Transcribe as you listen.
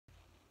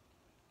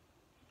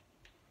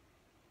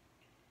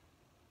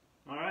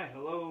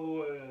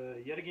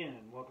again.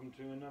 Welcome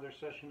to another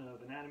session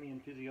of Anatomy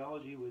and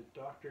Physiology with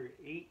Dr.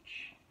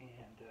 H.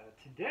 And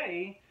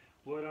today,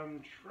 what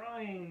I'm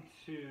trying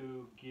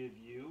to give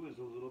you is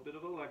a little bit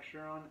of a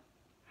lecture on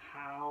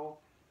how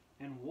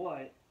and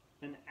what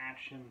an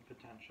action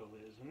potential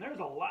is. And there's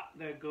a lot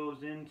that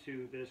goes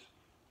into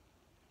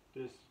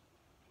this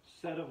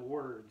set of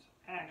words,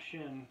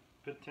 action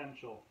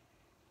potential.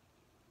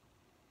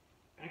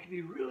 And it can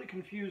be really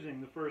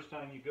confusing the first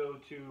time you go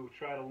to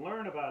try to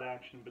learn about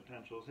action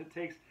potentials. It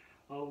takes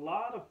a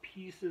lot of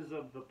pieces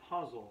of the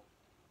puzzle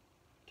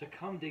to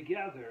come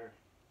together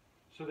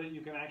so that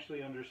you can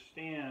actually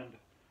understand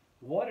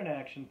what an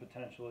action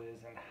potential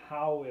is and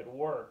how it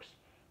works.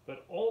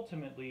 But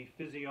ultimately,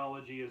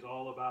 physiology is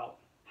all about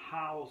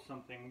how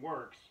something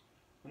works.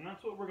 And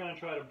that's what we're going to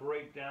try to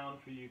break down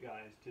for you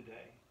guys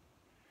today.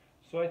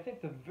 So I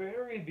think the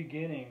very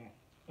beginning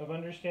of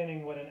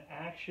understanding what an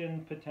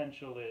action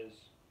potential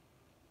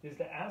is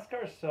to ask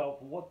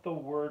ourselves what the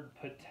word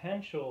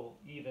potential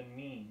even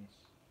means.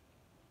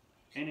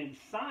 And in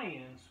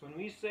science, when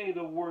we say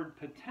the word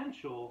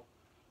potential,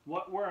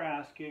 what we're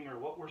asking or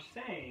what we're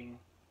saying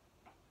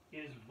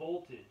is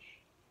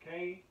voltage.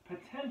 Okay?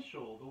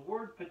 Potential, the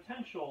word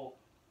potential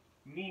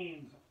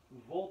means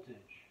voltage.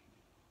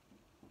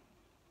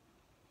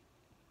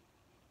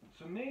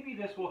 So maybe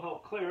this will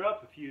help clear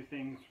up a few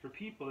things for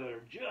people that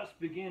are just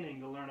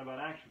beginning to learn about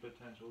action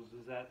potentials,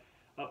 is that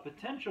a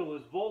potential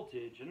is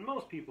voltage, and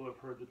most people have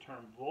heard the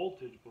term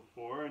voltage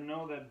before and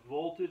know that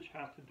voltage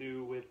has to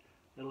do with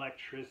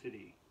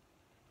electricity.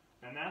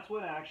 And that's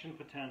what action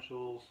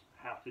potentials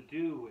have to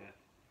do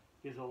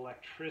with, is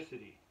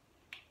electricity.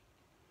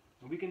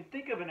 And we can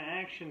think of an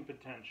action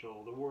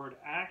potential. The word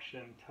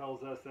action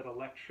tells us that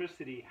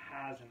electricity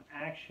has an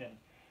action.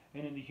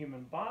 And in the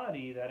human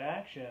body, that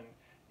action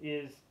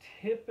is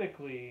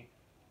typically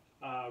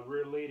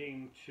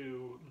relating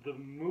to the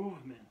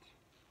movement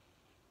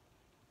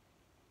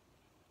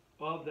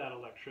of that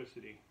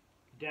electricity.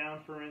 Down,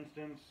 for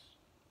instance,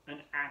 an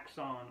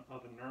axon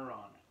of a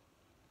neuron.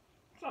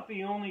 It's not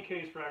the only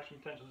case for action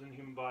potentials in the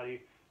human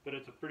body, but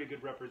it's a pretty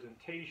good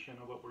representation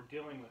of what we're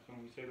dealing with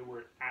when we say the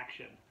word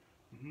action.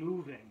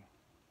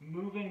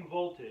 Moving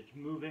voltage,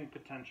 moving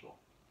potential.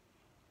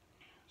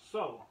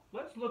 So,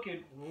 let's look at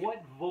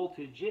what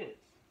voltage is.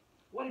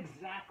 What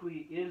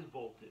exactly is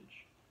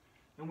voltage?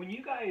 And when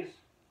you guys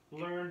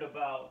learned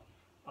about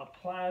a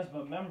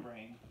plasma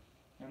membrane,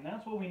 and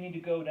that's what we need to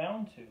go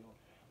down to,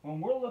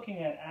 when we're looking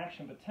at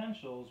action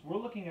potentials, we're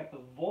looking at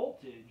the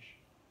voltage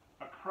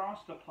across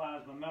the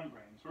plasma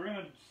membrane. So we're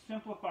going to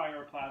simplify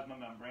our plasma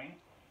membrane.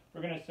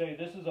 We're going to say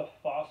this is a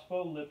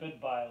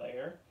phospholipid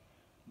bilayer.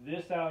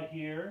 This out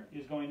here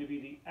is going to be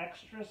the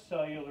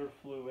extracellular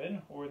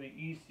fluid, or the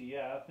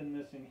ECF, and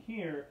this in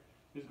here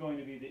is going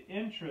to be the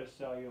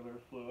intracellular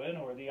fluid,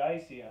 or the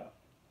ICF.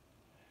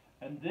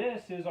 And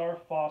this is our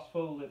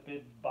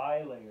phospholipid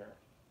bilayer.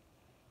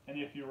 And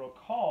if you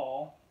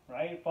recall,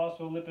 right,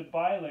 phospholipid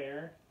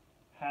bilayer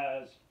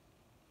has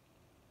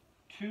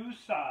two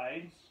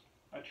sides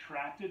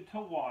attracted to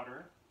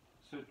water,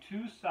 so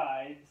two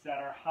sides that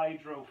are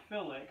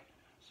hydrophilic,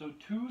 so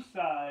two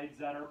sides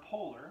that are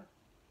polar.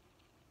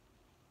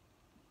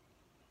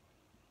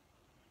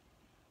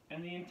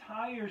 And the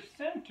entire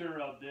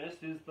center of this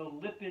is the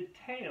lipid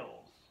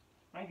tails,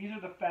 right? These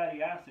are the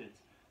fatty acids.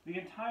 The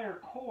entire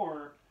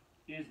core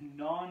is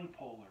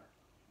nonpolar.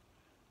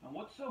 And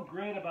what's so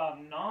great about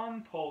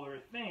nonpolar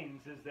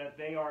things is that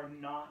they are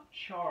not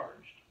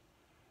charged.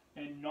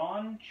 And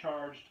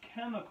non-charged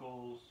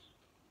chemicals,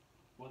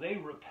 well, they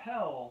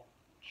repel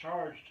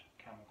charged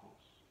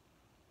chemicals.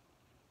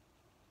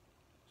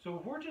 So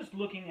if we're just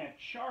looking at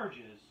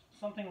charges,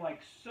 something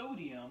like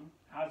sodium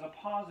has a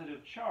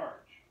positive charge.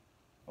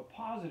 A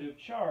positive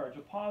charge,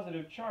 a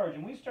positive charge,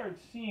 and we start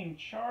seeing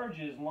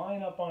charges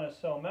line up on a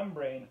cell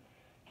membrane.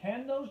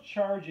 Can those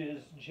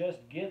charges just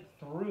get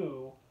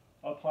through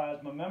a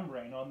plasma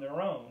membrane on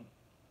their own?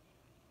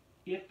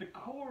 If the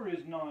core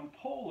is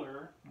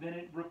nonpolar, then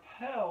it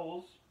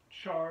repels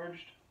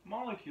charged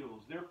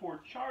molecules.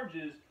 Therefore,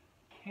 charges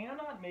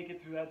cannot make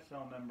it through that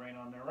cell membrane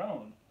on their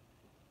own,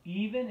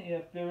 even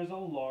if there is a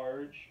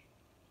large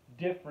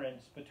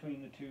difference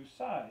between the two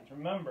sides.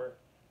 Remember,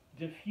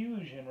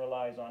 diffusion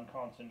relies on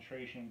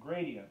concentration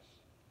gradients.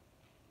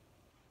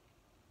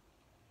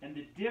 And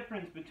the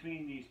difference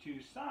between these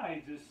two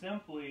sides is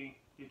simply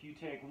if you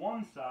take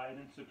one side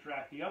and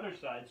subtract the other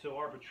side. So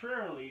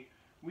arbitrarily,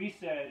 we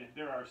said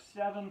there are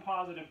 7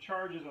 positive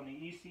charges on the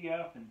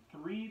ECF and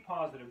 3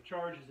 positive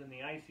charges in the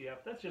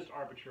ICF. That's just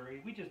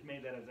arbitrary. We just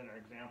made that as an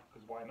example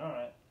because why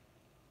not?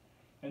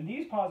 And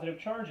these positive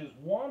charges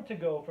want to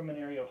go from an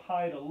area of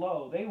high to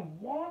low. They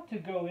want to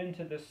go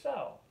into the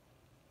cell.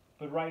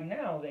 But right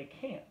now, they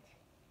can't.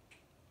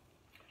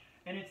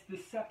 And it's the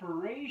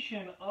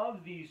separation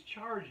of these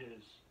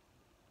charges,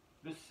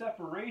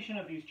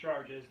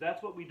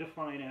 that's what we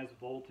define as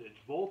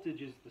voltage.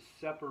 Voltage is the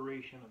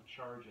separation of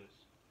charges.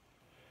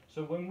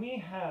 So when we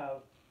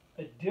have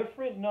a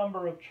different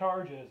number of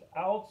charges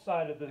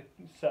outside of the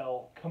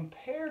cell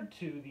compared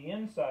to the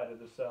inside of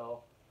the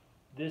cell,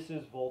 this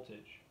is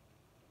voltage.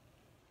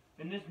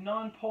 And this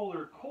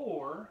nonpolar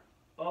core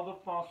of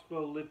a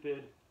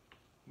phospholipid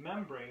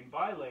membrane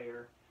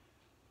bilayer,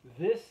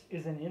 this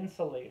is an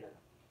insulator.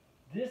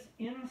 This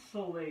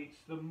insulates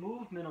the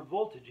movement of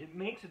voltage. It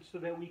makes it so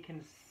that we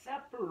can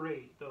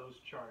separate those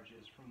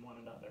charges from one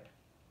another.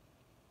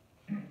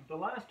 The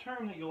last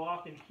term that you'll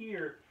often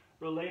hear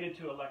related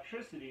to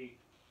electricity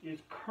is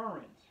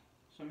current.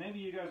 So maybe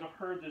you guys have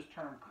heard this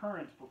term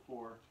current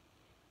before.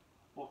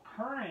 Well,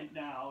 current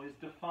now is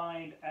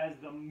defined as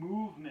the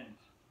movement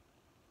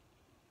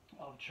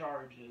of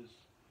charges.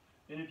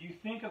 And if you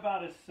think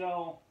about a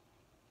cell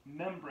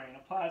membrane,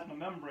 a plasma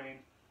membrane,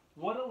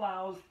 what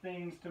allows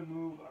things to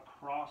move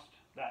across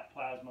that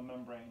plasma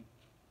membrane?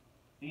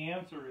 The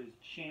answer is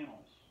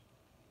channels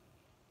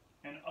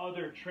and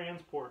other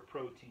transport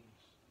proteins.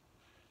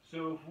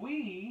 So if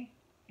we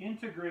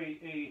integrate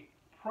a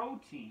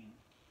protein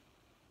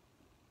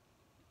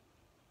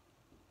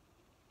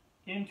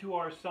into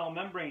our cell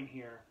membrane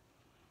here,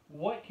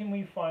 what can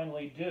we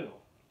finally do?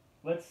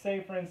 Let's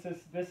say, for instance,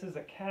 this is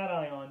a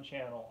cation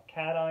channel.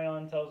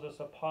 Cation tells us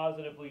a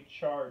positively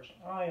charged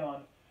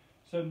ion.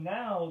 So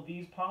now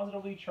these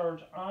positively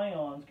charged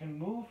ions can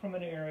move from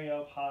an area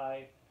of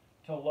high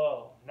to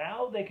low.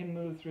 Now they can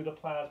move through the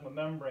plasma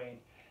membrane.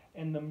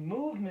 And the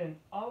movement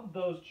of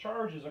those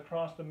charges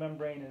across the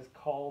membrane is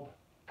called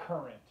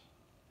current.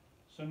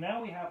 So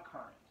now we have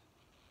current.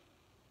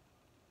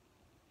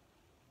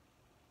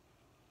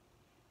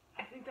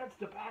 I think that's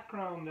the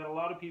background that a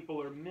lot of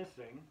people are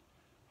missing.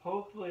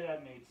 Hopefully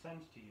that made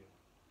sense to you.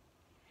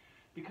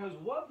 Because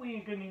what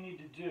we're going to need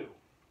to do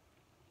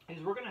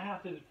is we're going to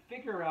have to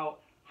figure out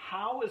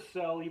how a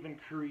cell even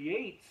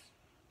creates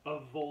a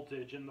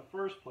voltage in the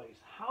first place.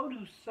 How do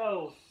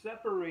cells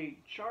separate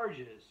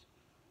charges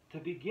to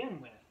begin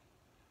with?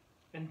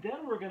 And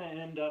then we're going to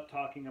end up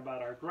talking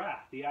about our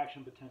graph, the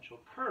action potential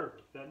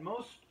curve, that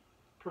most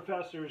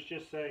professors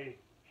just say,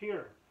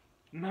 here,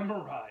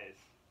 memorize.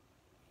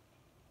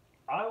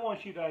 I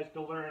want you guys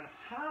to learn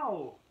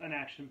how an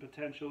action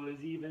potential is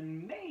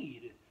even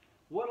made.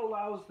 What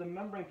allows the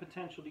membrane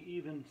potential to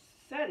even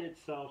set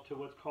itself to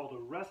what's called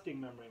a resting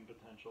membrane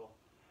potential.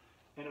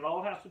 And it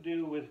all has to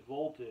do with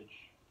voltage.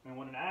 And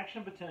what an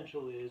action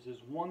potential is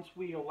once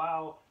we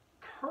allow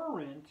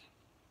current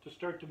to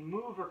start to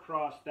move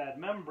across that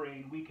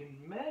membrane, we can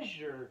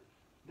measure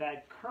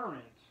that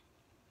current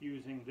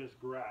using this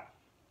graph.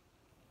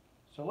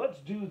 So let's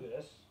do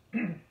this.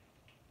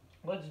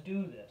 Let's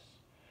do this.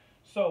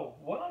 So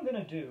what I'm going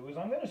to do is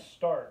I'm going to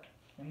start,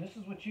 and this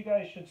is what you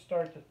guys should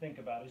start to think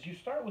about, is you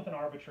start with an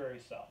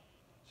arbitrary cell.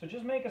 So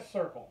just make a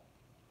circle.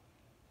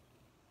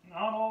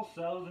 Not all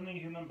cells in the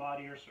human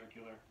body are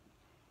circular,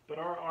 but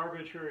our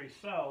arbitrary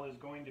cell is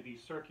going to be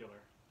circular,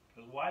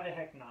 because why the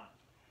heck not?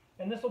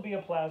 And this will be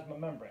a plasma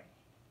membrane.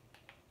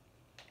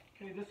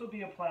 Okay, this will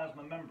be a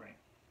plasma membrane.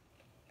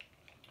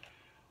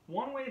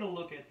 One way to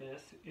look at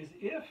this is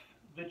if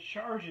the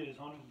charges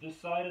on this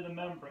side of the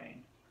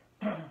membrane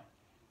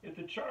if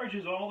the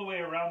charges all the way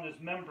around this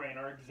membrane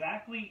are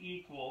exactly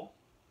equal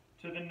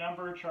to the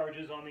number of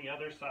charges on the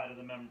other side of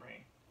the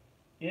membrane.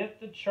 If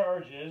the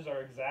charges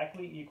are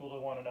exactly equal to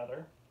one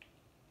another,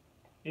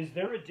 is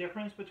there a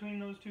difference between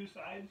those two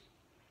sides?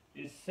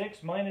 Is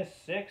 6 minus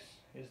 6,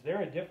 is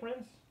there a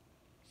difference?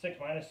 6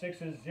 minus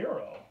 6 is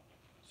 0.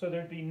 So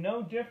there'd be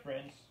no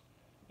difference,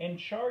 and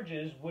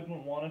charges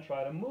wouldn't want to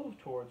try to move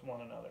towards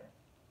one another.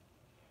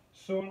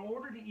 So in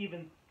order to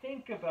even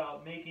think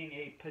about making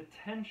a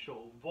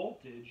potential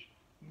voltage,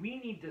 we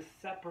need to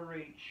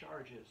separate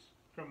charges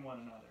from one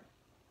another.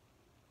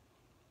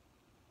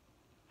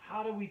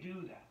 How do we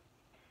do that?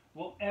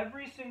 Well,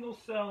 every single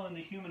cell in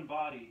the human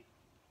body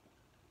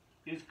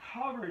is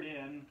covered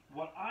in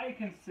what I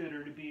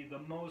consider to be the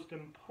most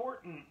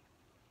important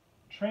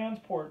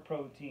transport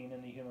protein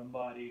in the human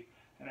body.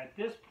 And at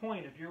this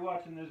point, if you're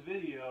watching this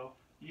video,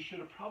 you should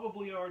have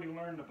probably already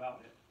learned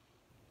about it.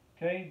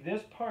 Okay,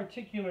 this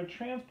particular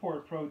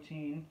transport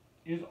protein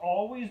is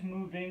always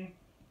moving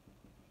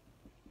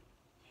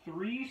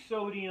 3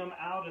 sodium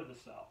out of the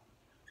cell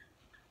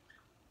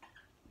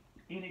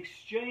in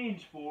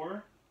exchange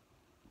for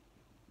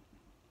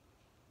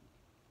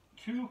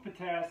 2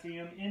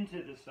 potassium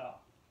into the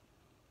cell.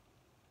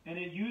 And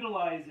it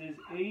utilizes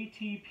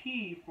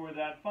ATP for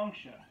that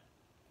function.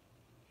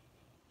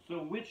 So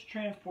which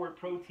transport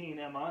protein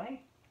am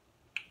I?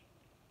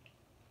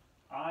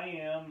 I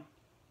am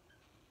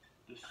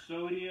the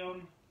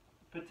sodium,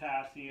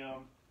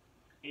 potassium,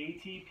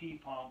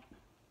 ATP pump.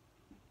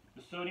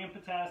 The sodium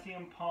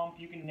potassium pump,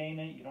 you can name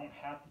it. You don't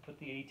have to put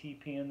the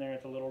ATP in there.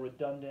 It's a little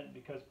redundant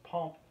because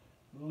pump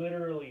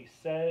literally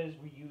says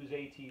we use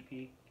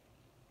ATP.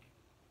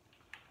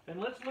 And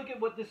let's look at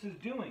what this is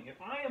doing.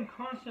 If I am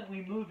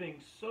constantly moving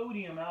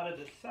sodium out of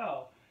the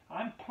cell,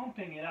 I'm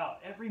pumping it out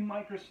every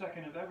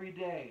microsecond of every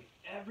day.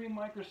 Every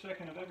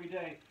microsecond of every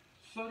day,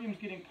 sodium's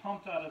getting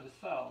pumped out of the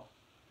cell.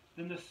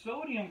 Then the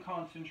sodium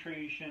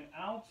concentration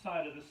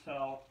outside of the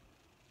cell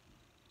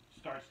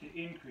starts to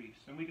increase.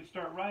 And we could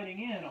start writing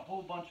in a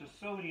whole bunch of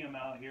sodium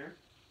out here.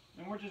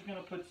 And we're just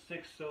going to put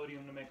 6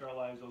 sodium to make our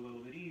lives a little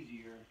bit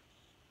easier.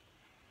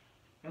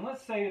 And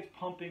let's say it's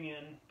pumping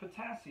in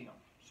potassium.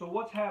 So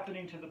what's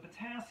happening to the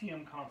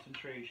potassium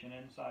concentration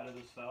inside of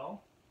the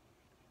cell?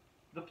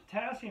 The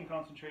potassium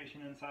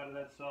concentration inside of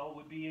that cell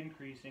would be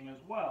increasing as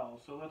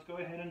well. So let's go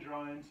ahead and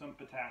draw in some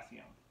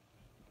potassium.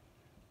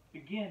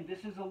 Again, this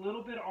is a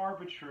little bit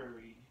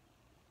arbitrary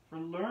for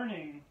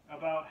learning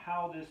about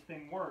how this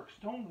thing works.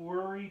 Don't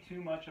worry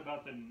too much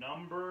about the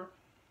number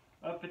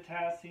of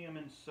potassium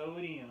and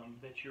sodium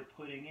that you're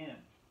putting in.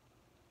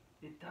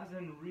 It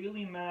doesn't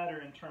really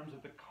matter in terms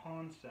of the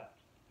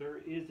concept. There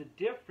is a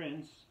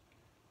difference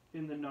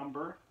in the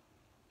number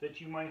that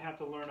you might have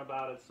to learn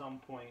about at some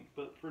point,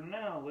 but for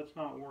now, let's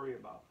not worry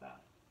about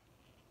that.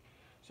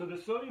 So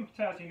the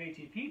sodium-potassium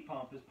ATP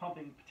pump is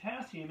pumping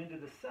potassium into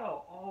the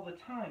cell all the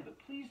time, but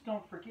please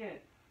don't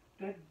forget,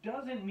 that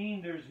doesn't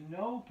mean there's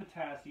no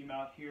potassium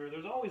out here.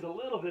 There's always a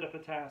little bit of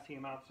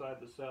potassium outside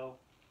the cell.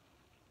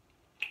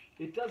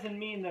 It doesn't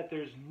mean that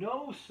there's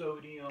no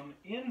sodium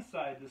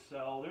inside the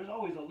cell. There's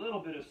always a little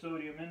bit of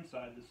sodium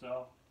inside the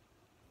cell.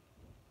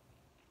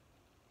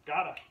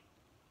 Got it.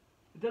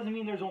 It doesn't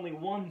mean there's only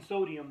one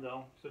sodium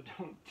though, so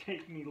don't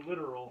take me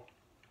literal.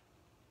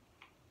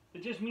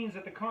 It just means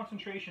that the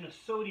concentration of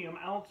sodium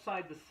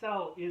outside the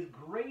cell is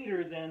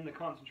greater than the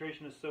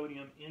concentration of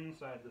sodium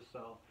inside the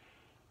cell.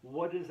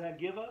 What does that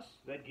give us?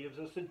 That gives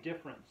us a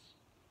difference.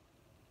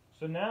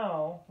 So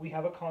now we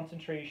have a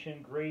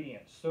concentration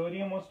gradient.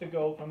 Sodium wants to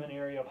go from an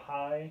area of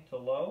high to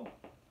low.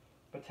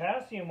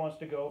 Potassium wants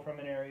to go from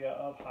an area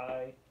of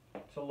high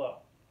to low.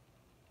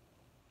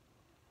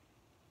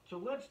 So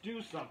let's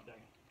do something.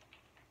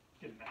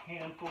 Getting a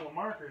handful of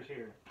markers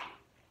here.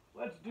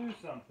 Let's do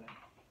something.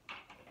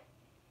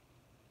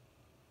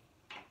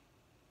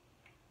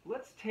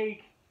 Let's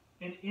take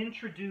and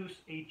introduce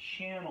a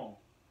channel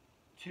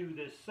to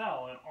this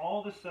cell, and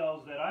all the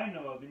cells that I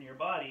know of in your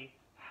body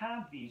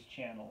have these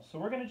channels. So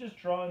we're going to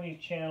just draw in these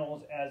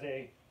channels as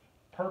a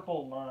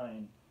purple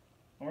line,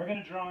 and we're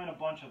going to draw in a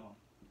bunch of them.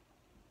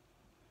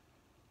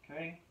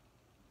 Okay?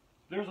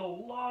 There's a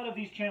lot of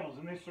these channels,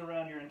 and they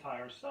surround your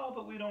entire cell,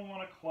 but we don't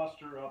want to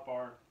cluster up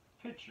our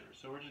picture,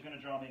 so we're just going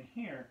to draw them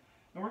in here.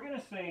 And we're going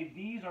to say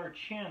these are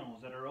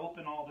channels that are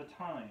open all the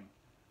time.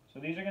 So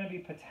these are going to be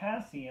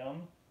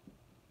potassium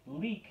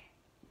leak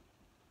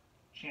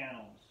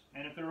channels.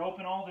 And if they're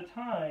open all the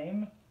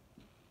time,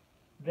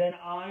 then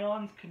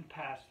ions can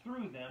pass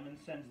through them, and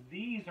since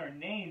these are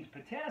named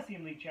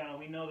potassium leak channel,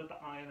 we know that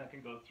the ion that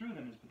can go through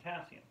them is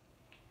potassium.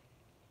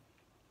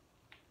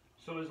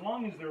 So as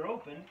long as they're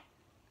open,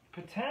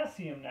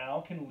 potassium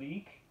now can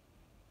leak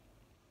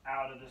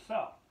out of the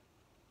cell,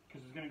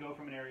 because it's going to go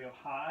from an area of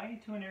high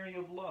to an area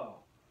of low.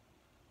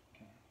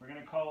 Okay. We're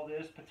going to call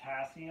this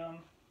potassium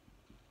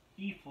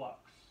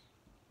efflux.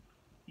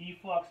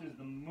 Efflux is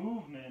the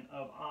movement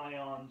of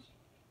ions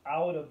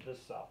out of the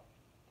cell,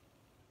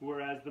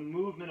 whereas the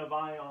movement of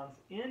ions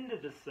into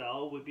the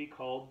cell would be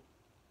called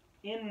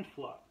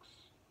influx.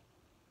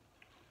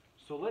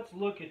 So let's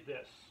look at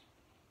this.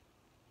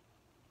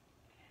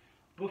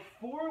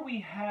 Before we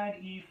had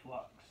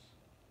efflux,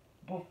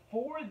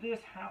 before this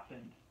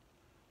happened,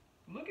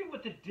 look at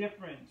what the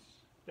difference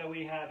that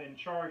we have in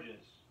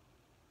charges.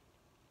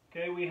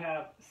 Okay, we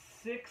have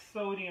 6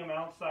 sodium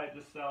outside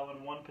the cell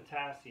and 1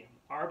 potassium.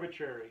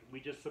 Arbitrary. We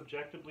just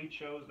subjectively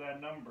chose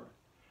that number.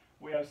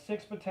 We have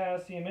 6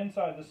 potassium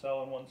inside the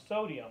cell and 1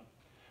 sodium.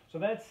 So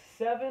that's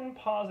 7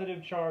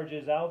 positive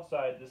charges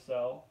outside the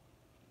cell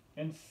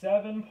and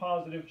 7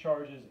 positive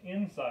charges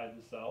inside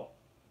the cell.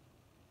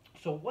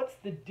 So what's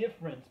the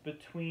difference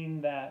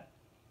between that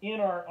in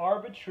our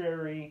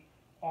arbitrary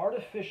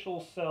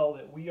artificial cell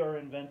that we are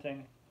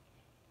inventing?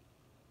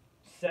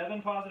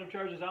 7 positive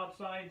charges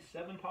outside,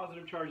 7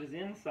 positive charges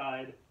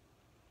inside.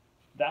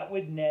 That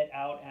would net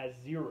out as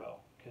 0,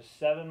 because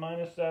 7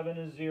 minus 7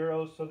 is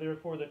 0, so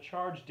therefore the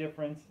charge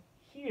difference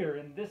here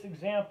in this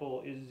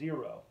example is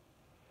 0.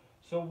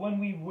 So when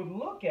we would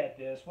look at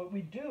this, what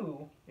we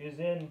do is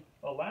in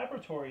a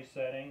laboratory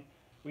setting,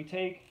 we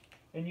take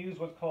and use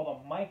what's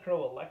called a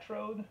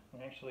microelectrode.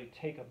 We actually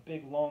take a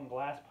big long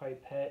glass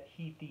pipette,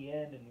 heat the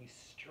end, and we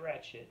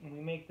stretch it, and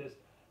we make this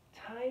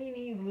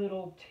tiny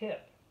little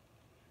tip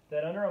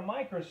that under a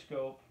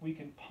microscope we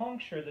can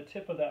puncture the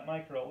tip of that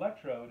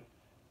microelectrode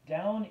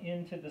down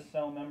into the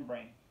cell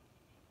membrane.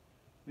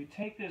 We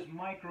take this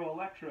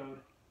microelectrode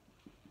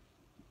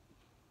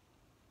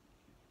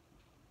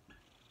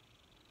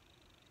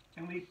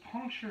and we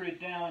puncture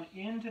it down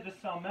into the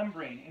cell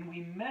membrane, and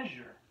we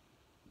measure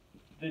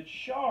the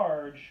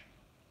charge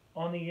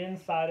on the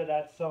inside of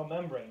that cell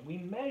membrane. We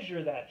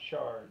measure that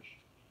charge.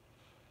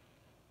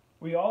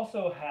 We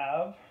also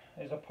have,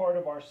 as a part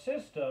of our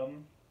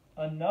system,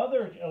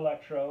 another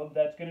electrode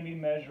that's going to be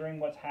measuring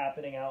what's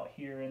happening out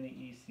here in the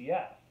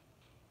ECF.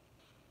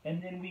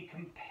 And then we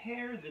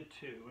compare the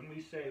two, and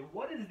we say,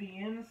 what is the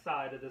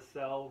inside of the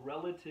cell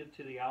relative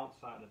to the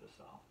outside of the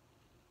cell?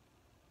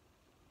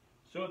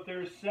 So if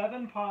there's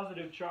 7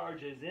 positive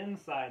charges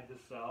inside the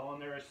cell,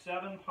 and there are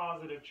 7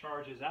 positive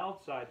charges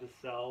outside the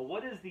cell,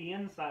 what is the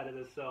inside of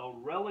the cell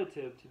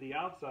relative to the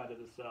outside of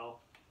the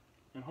cell?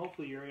 And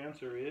hopefully your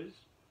answer is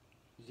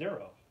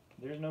 0.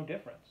 There's no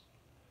difference.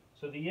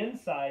 So the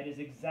inside is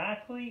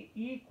exactly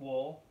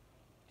equal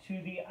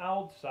to the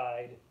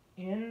outside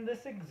in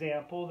this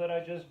example that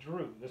I just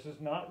drew. This is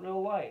not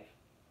real life.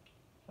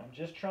 I'm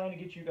just trying to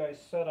get you guys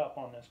set up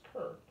on this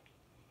curve.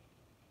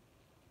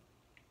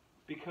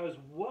 Because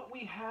what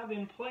we have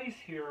in place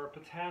here are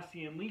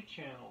potassium leak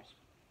channels.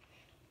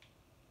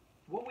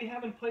 What we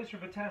have in place are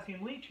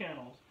potassium leak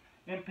channels.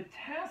 And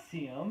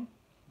potassium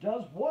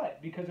does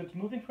what? Because it's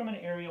moving from an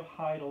area of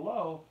high to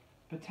low,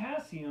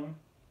 potassium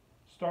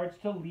starts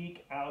to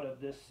leak out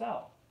of this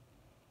cell.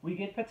 We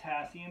get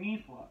potassium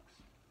efflux.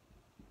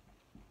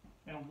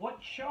 And what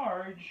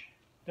charge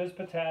does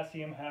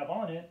potassium have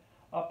on it?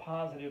 A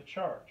positive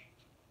charge.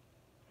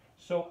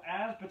 So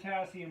as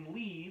potassium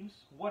leaves,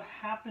 what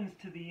happens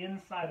to the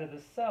inside of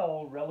the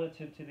cell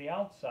relative to the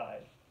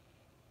outside?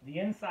 The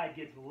inside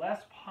gets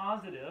less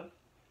positive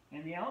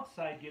and the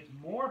outside gets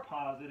more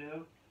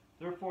positive.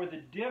 Therefore,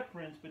 the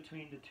difference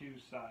between the two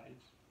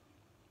sides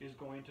is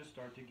going to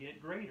start to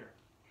get greater.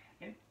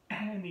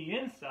 And the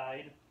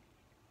inside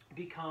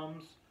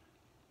becomes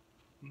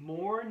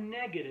more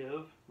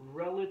negative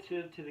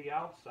relative to the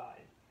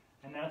outside.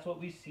 And that's what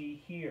we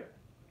see here.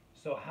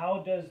 So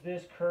how does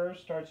this curve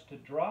starts to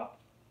drop?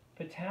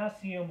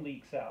 Potassium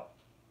leaks out.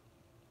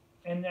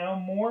 And now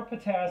more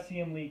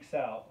potassium leaks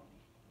out.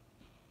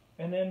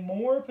 And then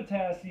more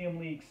potassium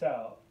leaks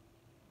out.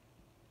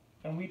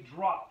 And we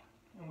drop,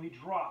 and we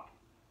drop,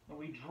 and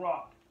we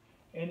drop.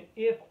 And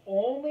if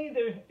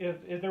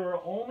there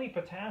were only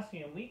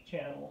potassium leak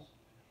channels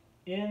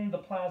in the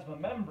plasma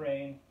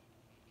membrane,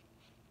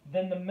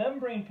 then the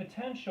membrane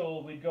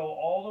potential would go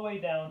all the way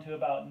down to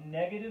about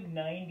negative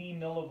 90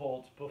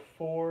 millivolts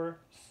before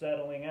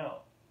settling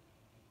out.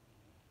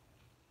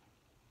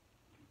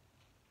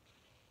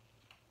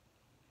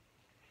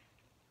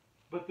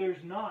 But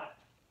there's not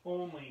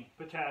only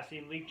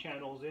potassium leak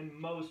channels in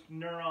most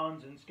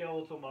neurons and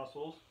skeletal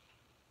muscles.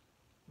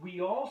 We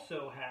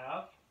also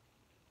have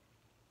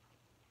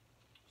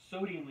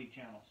sodium leak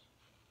channels.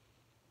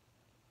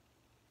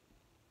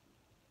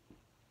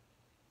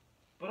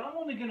 But I'm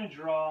only going to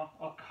draw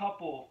a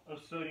couple of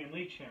sodium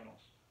leak channels.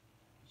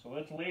 So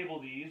let's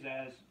label these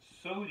as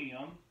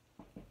sodium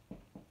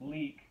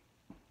leak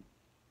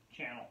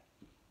channel.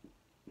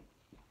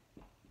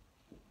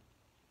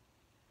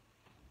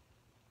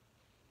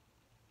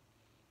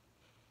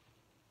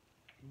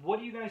 What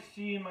do you guys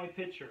see in my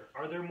picture?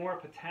 Are there more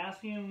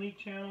potassium leak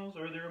channels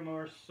or are there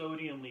more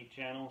sodium leak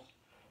channels?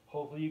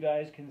 Hopefully you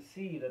guys can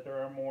see that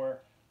there are more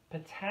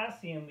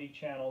potassium leak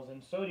channels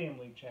and sodium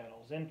leak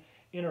channels. And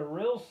in a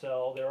real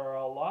cell, there are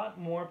a lot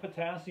more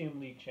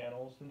potassium leak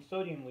channels than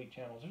sodium leak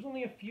channels. There's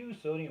only a few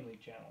sodium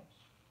leak channels.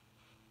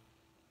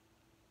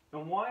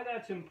 And why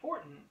that's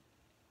important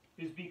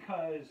is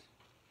because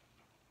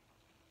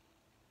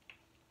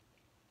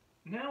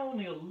now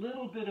only a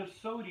little bit of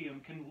sodium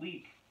can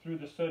leak through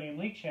the sodium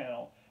leak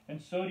channel,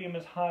 and sodium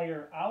is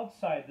higher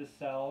outside the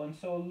cell, and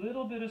so a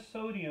little bit of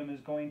sodium is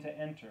going to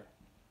enter.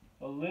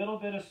 A little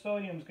bit of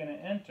sodium is going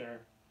to enter,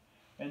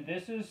 and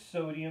this is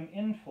sodium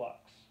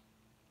influx.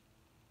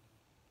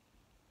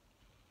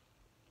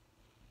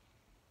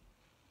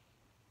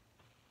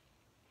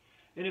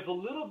 And if a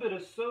little bit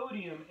of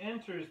sodium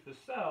enters the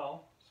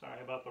cell, sorry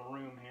about the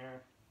room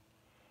here,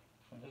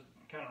 I just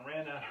kind of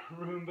ran out of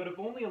room, but if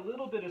only a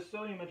little bit of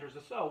sodium enters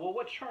the cell, well,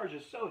 what charge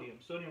is sodium?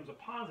 Sodium is a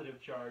positive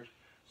charge.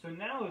 So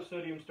now if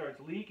sodium starts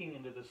leaking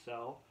into the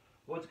cell,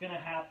 what's going to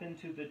happen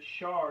to the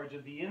charge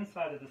of the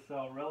inside of the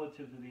cell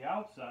relative to the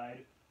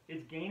outside?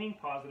 It's gaining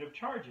positive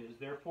charges.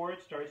 Therefore,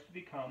 it starts to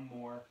become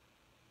more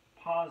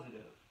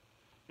positive.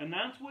 And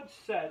that's what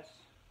sets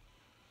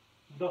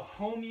the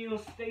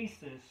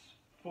homeostasis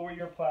for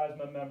your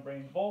plasma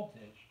membrane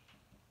voltage.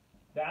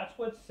 That's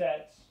what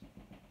sets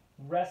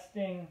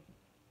resting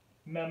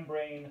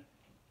membrane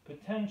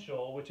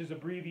potential, which is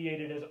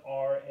abbreviated as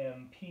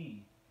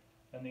RMP.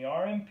 And the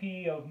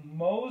RMP of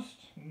most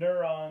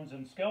neurons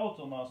and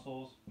skeletal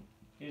muscles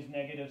is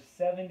negative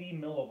 70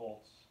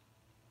 millivolts.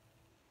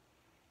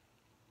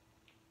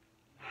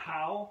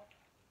 How?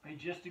 I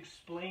just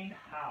explained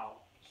how.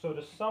 So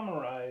to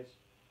summarize,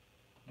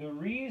 the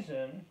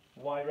reason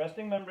why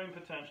resting membrane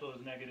potential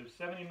is negative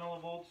 70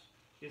 millivolts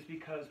is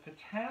because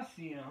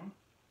potassium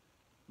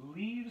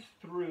leaves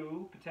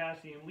through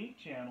potassium leak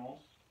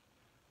channels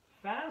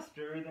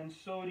faster than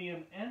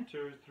sodium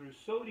enters through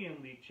sodium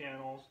leak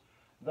channels.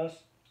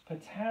 Thus,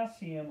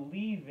 potassium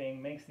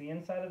leaving makes the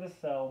inside of the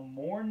cell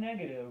more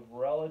negative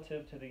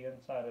relative to the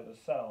inside of the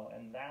cell.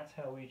 And that's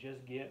how we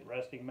just get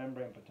resting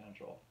membrane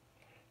potential.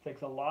 It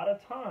takes a lot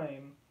of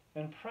time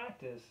and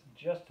practice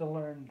just to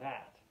learn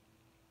that.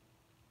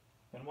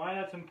 And why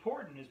that's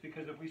important is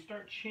because if we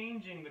start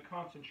changing the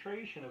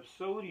concentration of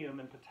sodium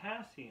and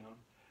potassium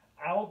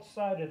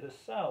outside of the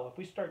cell, if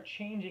we start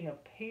changing a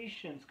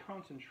patient's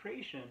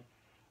concentration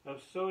of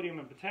sodium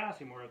and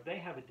potassium, or if they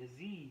have a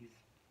disease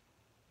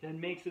that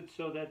makes it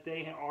so that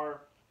they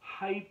are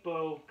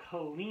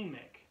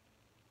hypokalemic,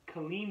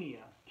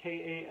 kalemia,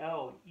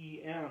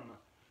 K-A-L-E-M,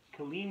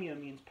 kalemia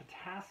means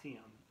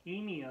potassium,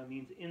 emia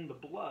means in the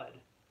blood.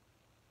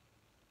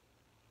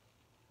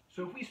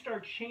 So if we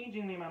start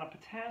changing the amount of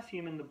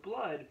potassium in the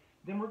blood,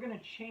 then we're going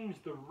to change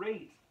the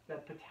rate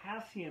that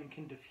potassium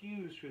can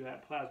diffuse through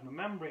that plasma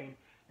membrane,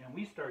 and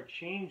we start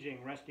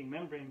changing resting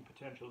membrane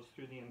potentials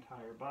through the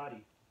entire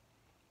body.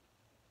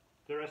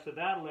 The rest of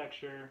that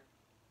lecture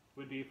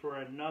would be for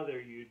another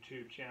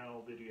YouTube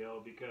channel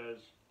video, because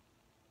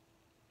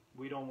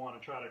we don't want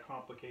to try to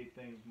complicate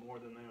things more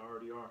than they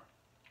already are.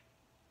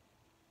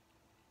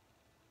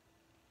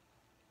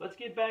 Let's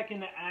get back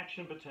into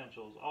action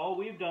potentials. All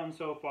we've done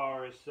so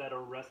far is set a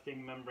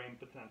resting membrane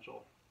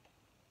potential.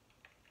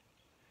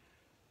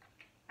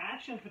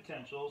 Action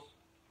potentials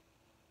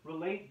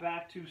relate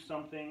back to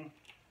something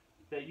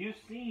that you've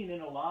seen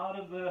in a lot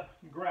of the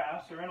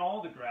graphs, or in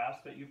all the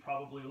graphs that you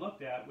probably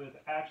looked at with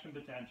action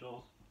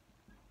potentials,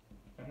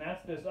 and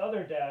that's this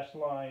other dashed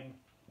line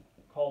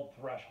called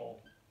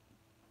threshold.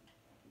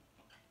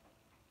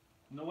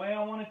 And the way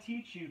I want to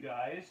teach you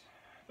guys,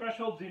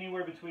 threshold's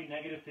anywhere between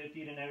negative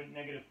 50 to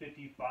negative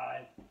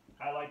 55.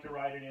 I like to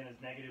write it in as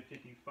negative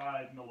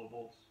 55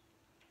 millivolts.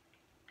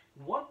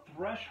 What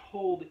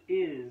threshold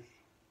is,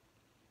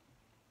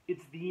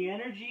 it's the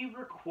energy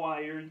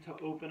required to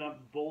open up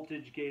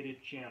voltage-gated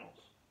channels.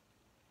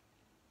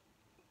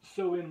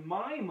 So in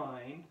my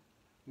mind,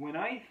 when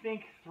I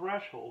think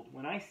threshold,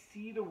 when I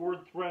see the word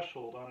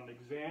threshold on an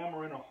exam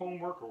or in a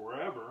homework or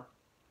wherever,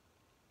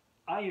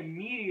 I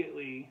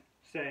immediately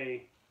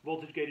say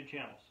voltage-gated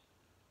channels.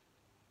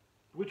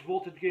 Which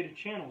voltage-gated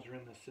channels are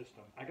in this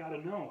system? I gotta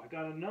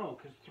know,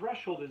 because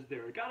threshold is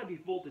there. It gotta be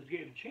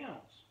voltage-gated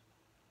channels.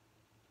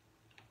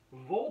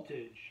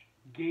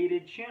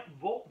 Voltage-gated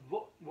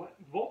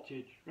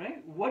voltage,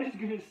 right? What is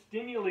going to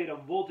stimulate a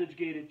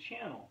voltage-gated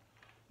channel?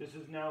 This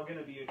is now going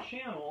to be a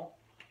channel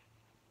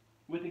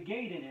with a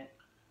gate in it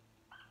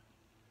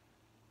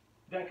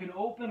that can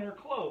open or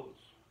close.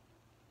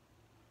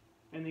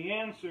 And the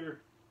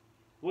answer,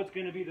 what's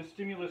going to be the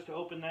stimulus to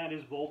open that,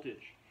 is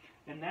voltage.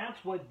 And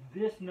that's what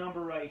this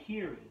number right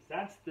here is.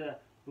 That's the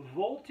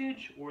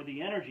voltage, or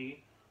the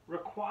energy,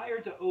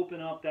 required to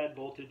open up that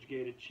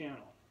voltage-gated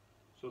channel.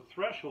 So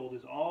threshold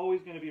is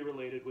always going to be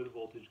related with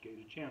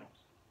voltage-gated channels.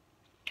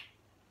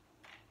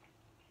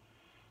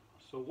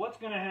 So what's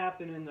going to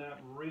happen in the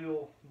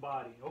real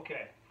body?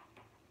 Okay.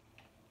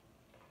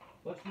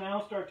 Let's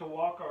now start to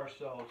walk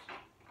ourselves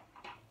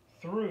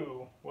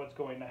through what's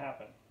going to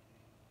happen.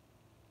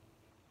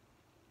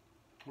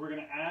 We're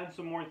going to add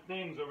some more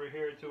things over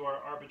here to our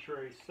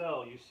arbitrary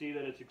cell. You see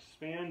that it's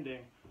expanding.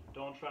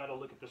 Don't try to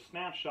look at the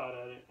snapshot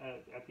at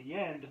it at the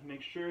end.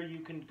 Make sure you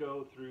can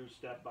go through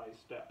step by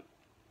step.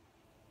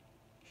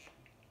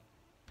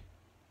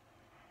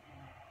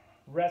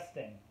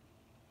 Resting.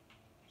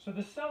 So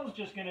the cell's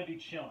just going to be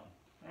chilling,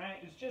 right?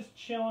 It's just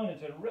chilling.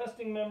 It's a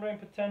resting membrane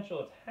potential.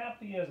 It's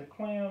happy as a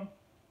clam,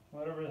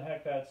 whatever the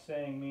heck that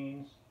saying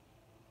means.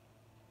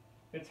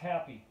 It's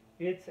happy.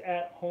 It's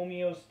at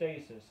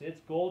homeostasis. It's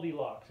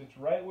Goldilocks. It's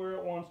right where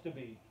it wants to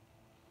be.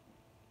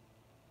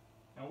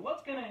 And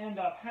what's going to end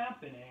up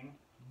happening,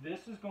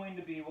 this is going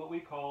to be what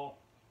we call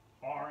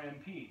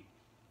RMP.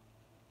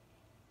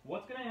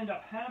 What's going to end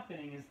up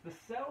happening is the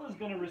cell is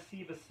going to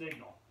receive a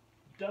signal.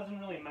 Doesn't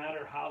really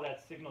matter how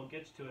that signal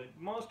gets to it.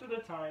 Most of the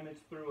time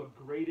it's through a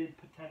graded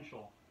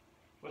potential,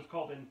 what's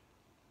called an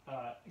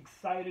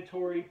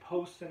excitatory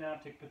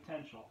postsynaptic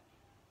potential.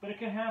 But it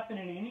can happen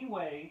in any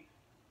way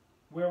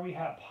where we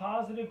have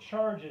positive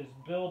charges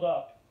build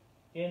up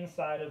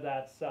inside of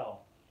that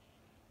cell.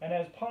 And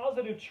as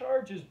positive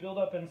charges build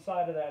up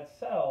inside of that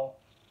cell,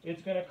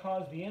 it's going to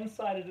cause the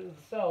inside of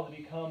the cell to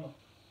become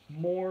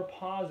more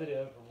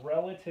positive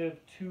relative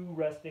to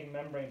resting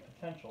membrane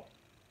potential.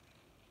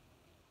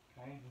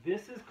 Okay?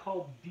 This is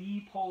called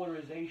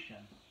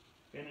depolarization,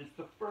 and it's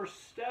the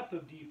first step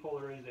of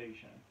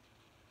depolarization.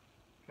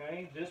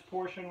 Okay? This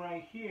portion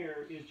right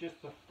here is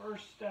just the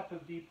first step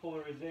of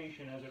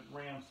depolarization as it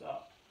ramps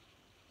up.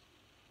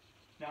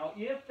 Now,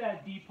 if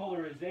that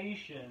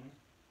depolarization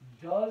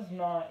does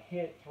not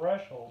hit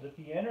threshold, if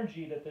the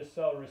energy that this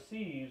cell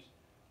receives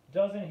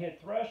doesn't hit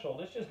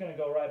threshold, it's just going to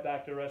go right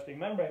back to resting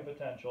membrane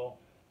potential.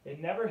 It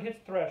never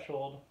hits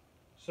threshold,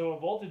 so a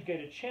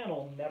voltage-gated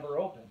channel never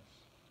opens.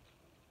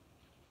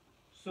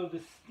 So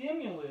the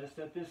stimulus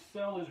that this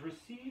cell is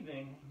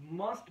receiving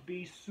must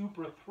be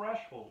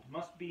suprathreshold,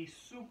 must be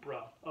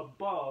supra,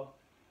 above,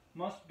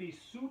 must be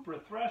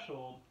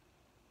suprathreshold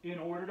in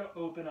order to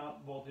open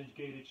up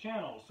voltage-gated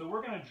channels. So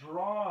we're going to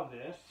draw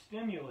this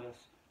stimulus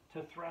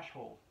to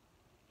threshold.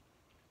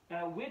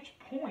 At which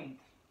point,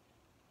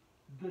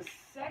 the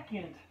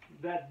second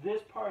that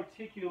this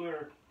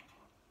particular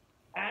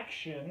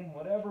action,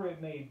 whatever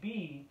it may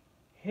be,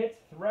 hits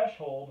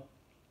threshold,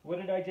 what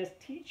did I just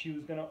teach you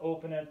is going to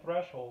open at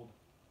threshold?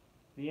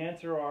 The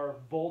answer are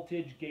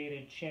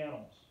voltage-gated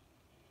channels.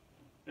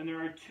 And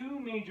there are two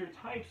major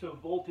types of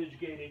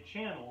voltage-gated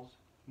channels,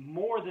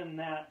 more than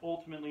that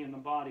ultimately in the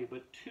body,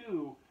 but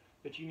two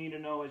that you need to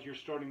know as you're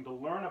starting to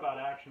learn about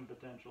action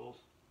potentials.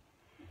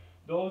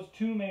 Those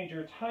two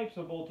major types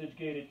of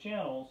voltage-gated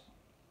channels,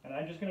 and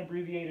I'm just going to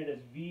abbreviate it as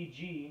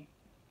VG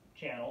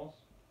channels,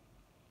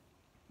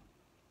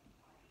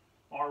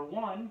 are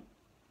one,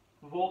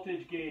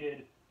 voltage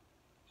gated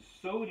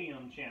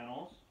sodium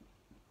channels,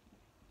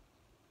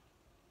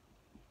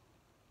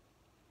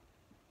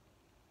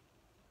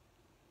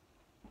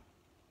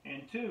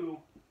 and 2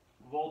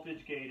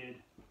 voltage gated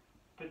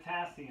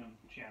potassium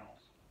channels.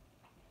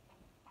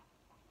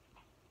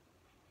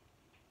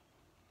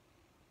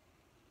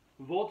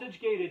 Voltage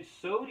gated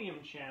sodium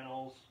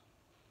channels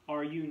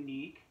are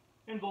unique,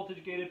 and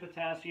voltage gated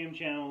potassium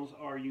channels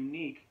are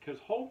unique because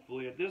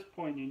hopefully at this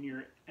point in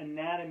your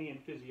anatomy and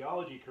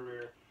physiology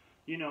career,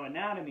 you know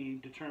anatomy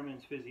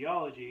determines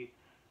physiology,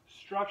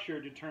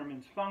 structure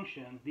determines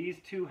function. These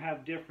two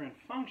have different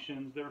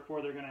functions,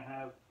 therefore they're going to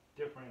have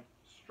different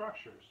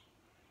structures.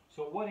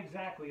 So what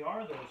exactly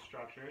are those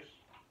structures?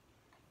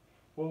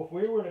 Well, if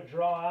we were to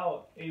draw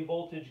out a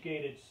voltage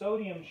gated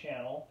sodium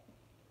channel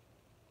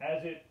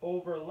as it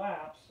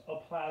overlaps a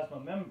plasma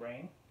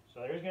membrane,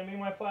 so there's going to be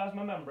my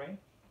plasma membrane.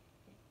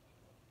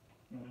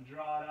 I'm going to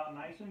draw it out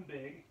nice and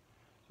big.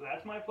 So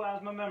that's my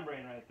plasma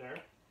membrane right there.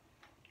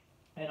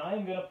 And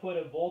I'm going to put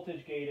a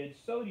voltage gated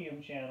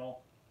sodium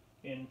channel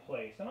in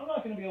place. And I'm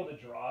not going to be able to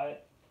draw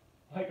it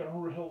like a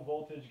real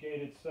voltage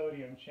gated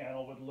sodium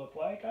channel would look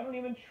like. I don't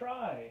even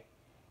try.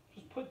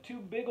 Just put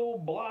 2 big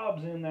old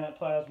blobs in that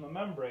plasma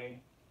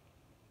membrane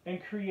and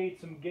create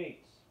some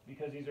gates,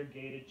 because these are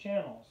gated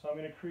channels. So I'm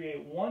going to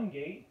create one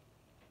gate,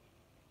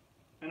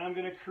 and I'm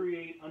going to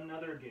create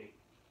another gate.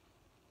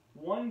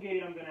 One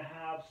gate I'm going to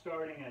have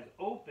starting as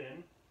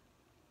open,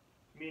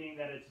 meaning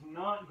that it's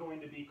not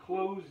going to be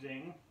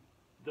closing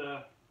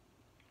the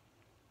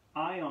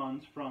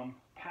ions from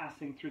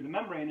passing through the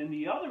membrane, and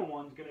the other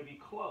one's going to be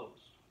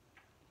closed.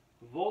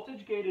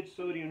 Voltage gated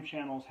sodium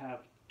channels have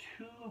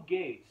 2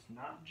 gates,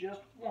 not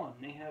just one.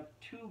 They have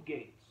 2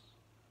 gates.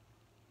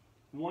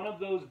 One of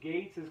those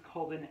gates is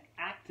called an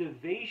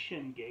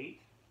activation gate.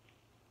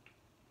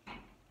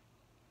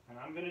 And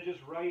I'm going to just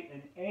write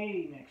an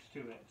A next to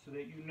it so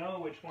that you know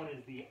which one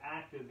is the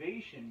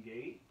activation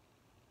gate.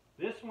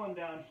 This one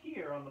down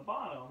here on the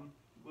bottom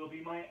will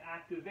be my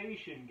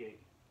activation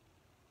gate.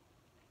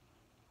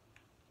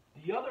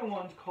 The other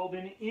one's called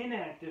an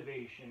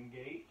inactivation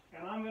gate,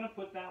 and I'm going to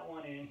put that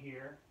one in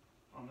here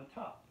on the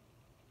top.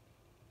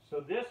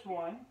 So this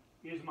one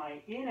is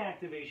my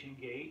inactivation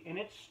gate, and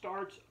it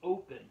starts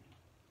open.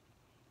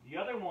 The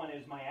other one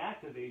is my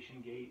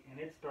activation gate, and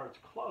it starts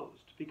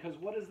closed. Because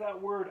what does that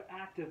word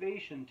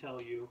activation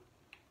tell you?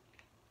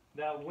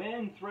 That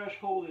when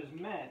threshold is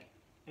met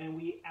and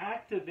we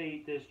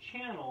activate this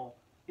channel,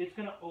 it's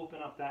going to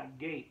open up that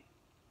gate.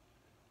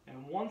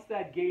 And once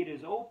that gate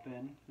is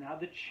open, now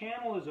the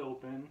channel is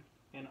open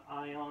and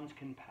ions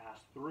can pass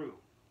through.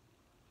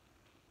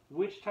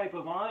 Which type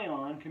of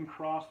ion can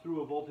cross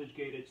through a voltage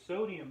gated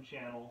sodium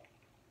channel?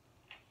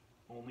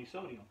 Only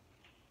sodium.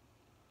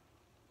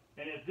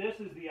 And if this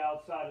is the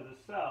outside of the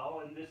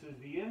cell and this is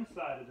the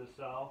inside of the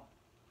cell,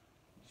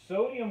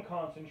 sodium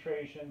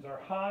concentrations are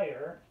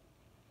higher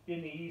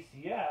in the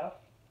ECF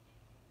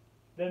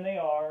than they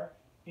are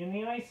in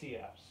the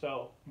ICF.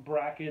 So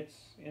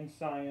brackets in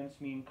science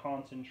mean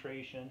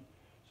concentration.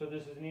 So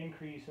this is an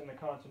increase in the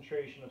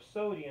concentration of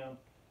sodium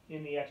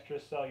in the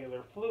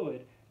extracellular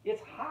fluid.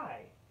 It's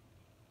high.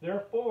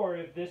 Therefore,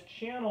 if this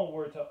channel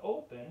were to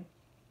open,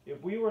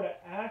 if we were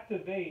to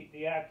activate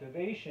the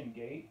activation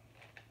gate,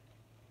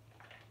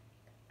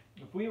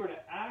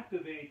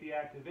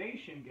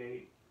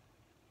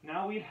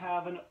 now we'd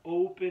have an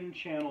open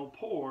channel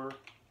pore,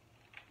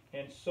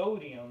 and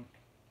sodium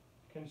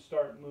can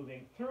start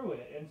moving through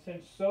it. And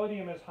since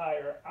sodium is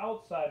higher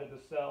outside of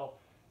the cell,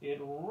 it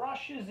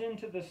rushes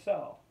into the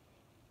cell.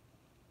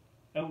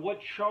 And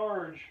what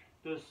charge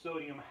does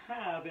sodium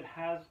have? It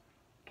has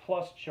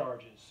plus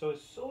charges. So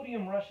as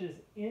sodium rushes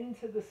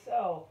into the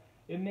cell,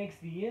 it makes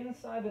the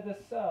inside of the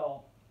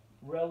cell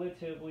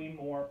relatively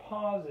more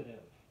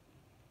positive.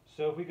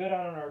 So if we go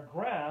down on our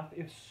graph,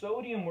 if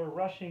sodium were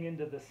rushing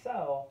into the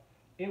cell,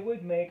 it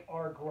would make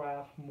our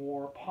graph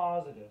more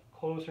positive,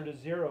 closer to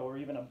 0 or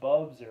even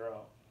above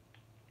 0.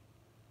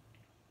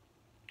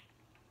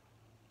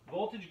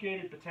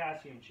 Voltage-gated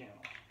potassium channels.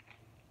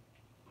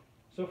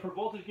 So for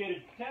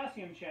voltage-gated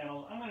potassium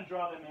channels, I'm going to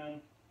draw them in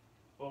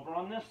over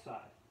on this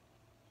side.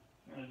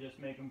 I'm going to just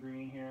make them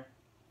green here.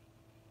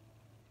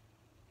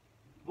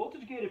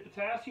 Voltage-gated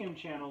potassium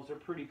channels are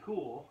pretty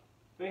cool.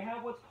 They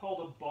have what's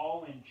called a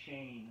ball and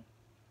chain.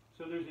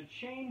 So there's a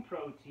chain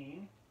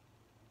protein,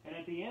 and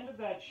at the end of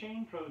that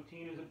chain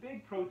protein is a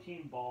big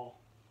protein ball.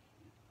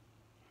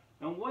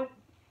 And what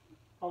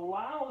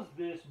allows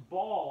this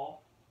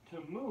ball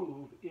to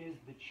move is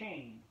the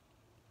chain.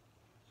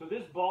 So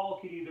this ball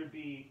could either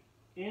be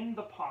in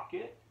the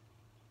pocket,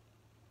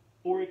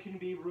 or it can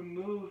be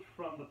removed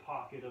from the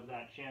pocket of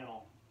that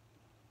channel.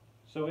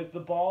 So if the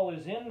ball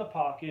is in the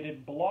pocket,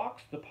 it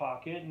blocks the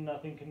pocket and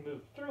nothing can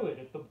move through it.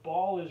 If the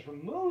ball is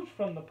removed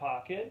from the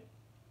pocket,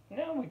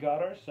 now we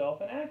got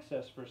ourselves an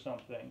access for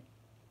something.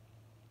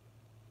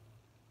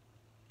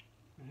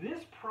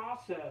 This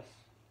process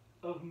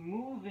of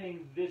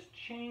moving this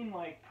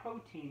chain-like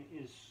protein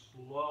is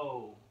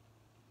slow.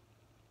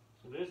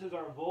 So this is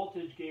our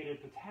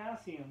voltage-gated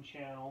potassium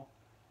channel,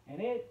 and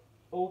it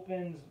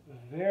opens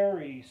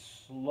very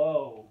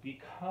slow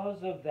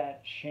because of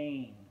that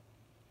chain.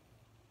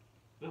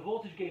 The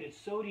voltage gated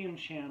sodium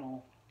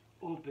channel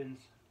opens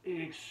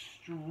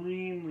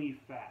extremely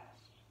fast.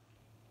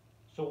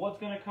 So what's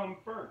going to come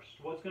first?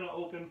 What's going to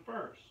open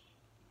first?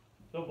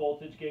 The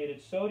voltage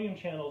gated sodium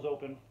channels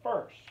open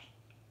first.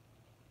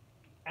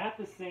 At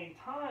the same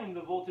time,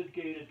 the voltage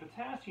gated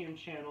potassium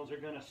channels are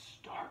going to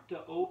start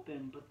to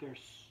open, but they're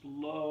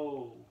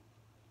slow.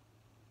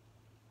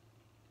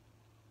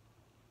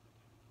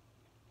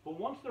 But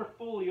once they're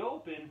fully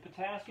open,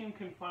 potassium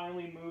can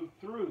finally move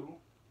through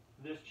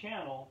this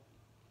channel,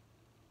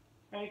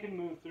 and it can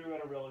move through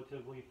at a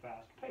relatively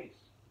fast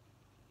pace.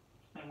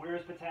 And where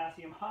is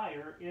potassium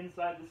higher,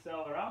 inside the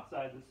cell or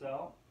outside the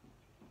cell?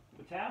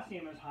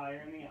 Potassium is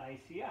higher in the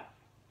ICF,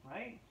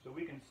 right? So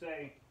we can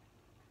say,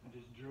 I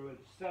just drew it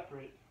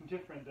separate,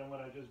 different than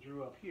what I just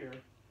drew up here,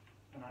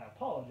 and I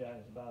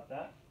apologize about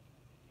that.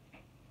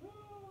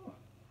 Oh,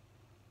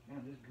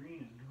 man, this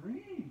green is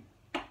green.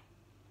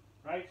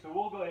 Right, so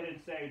we'll go ahead and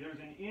say there's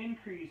an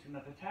increase in the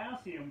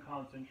potassium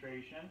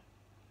concentration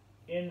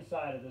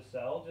inside of the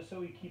cell, just so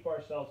we keep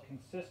ourselves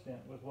consistent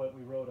with what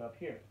we wrote up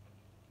here.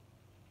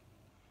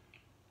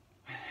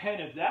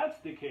 And if that's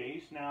the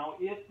case, now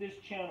if this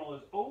channel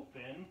is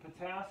open,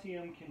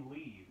 potassium can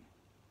leave.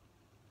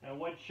 Now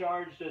what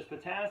charge does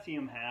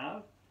potassium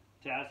have?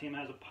 Potassium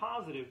has a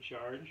positive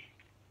charge.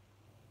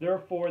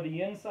 Therefore,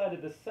 the inside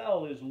of the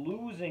cell is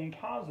losing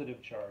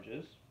positive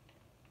charges,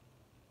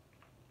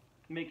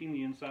 making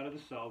the inside of the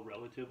cell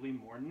relatively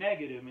more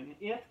negative. And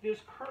if this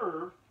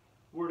curve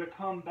were to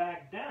come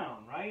back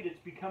down, right, it's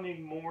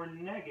becoming more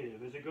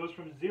negative. As it goes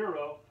from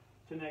 0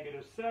 to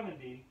negative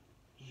 70,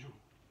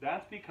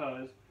 that's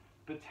because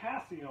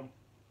potassium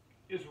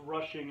is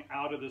rushing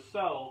out of the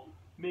cell,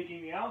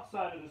 making the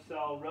outside of the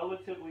cell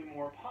relatively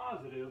more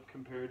positive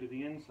compared to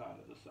the inside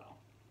of the cell.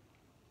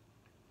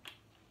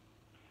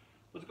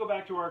 Let's go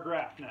back to our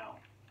graph now.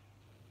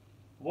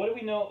 What do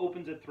we know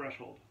opens at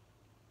threshold?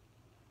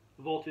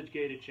 Voltage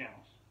gated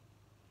channels.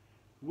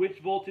 Which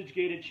voltage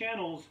gated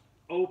channels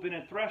open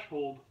at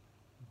threshold?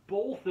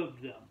 Both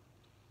of them.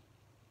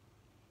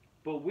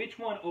 But which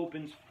one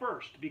opens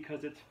first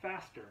because it's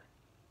faster?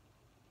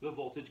 The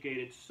voltage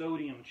gated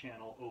sodium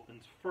channel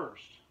opens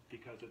first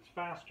because it's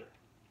faster.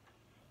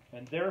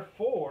 And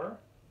therefore,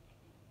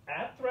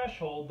 at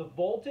threshold, the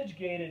voltage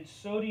gated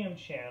sodium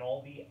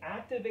channel, the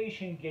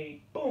activation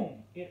gate,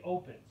 boom, it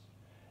opens.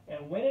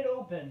 And when it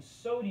opens,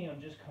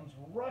 sodium just comes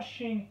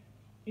rushing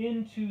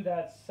into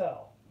that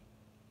cell.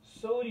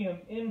 Sodium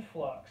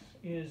influx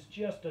is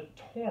just a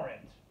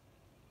torrent.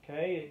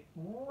 Okay, it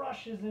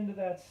rushes into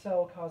that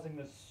cell, causing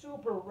this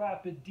super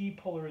rapid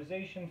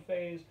depolarization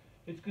phase.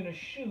 It's going to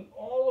shoot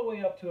all the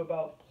way up to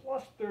about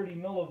plus 30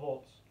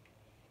 millivolts,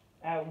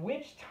 at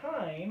which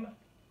time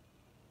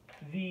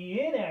the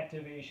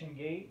inactivation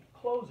gate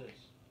closes.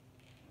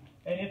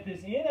 And if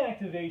this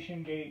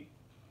inactivation gate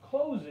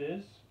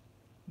closes,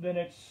 then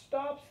it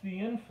stops the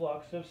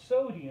influx of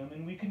sodium,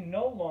 and we can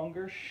no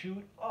longer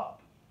shoot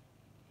up,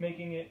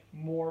 making it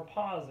more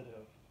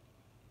positive.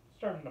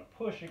 Starting to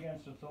push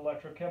against its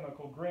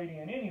electrochemical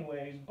gradient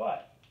anyways,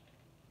 but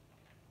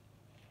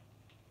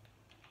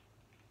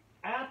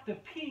at the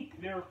peak,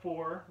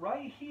 therefore,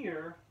 right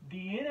here,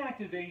 the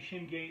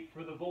inactivation gate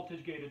for the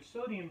voltage-gated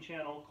sodium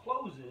channel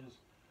closes,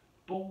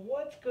 but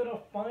what's going to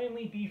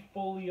finally be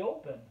fully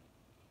open?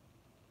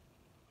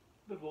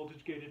 The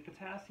voltage-gated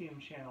potassium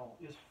channel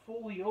is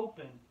fully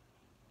open.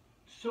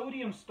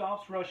 Sodium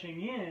stops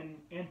rushing in,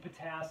 and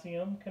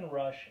potassium can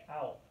rush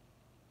out.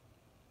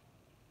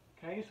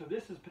 Okay, so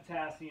this is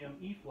potassium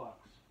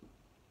efflux,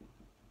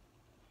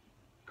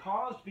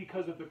 caused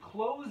because of the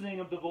closing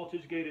of the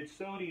voltage-gated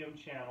sodium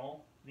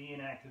channel, the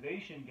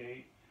inactivation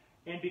gate,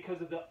 and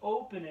because of the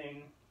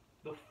opening,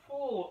 the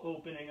full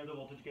opening of the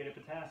voltage-gated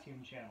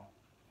potassium channel.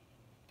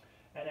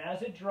 And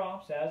as it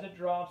drops, as it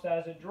drops,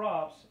 as it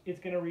drops, it's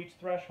going to reach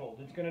threshold.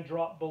 It's going to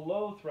drop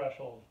below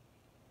threshold.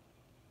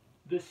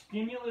 The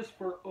stimulus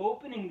for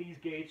opening these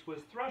gates was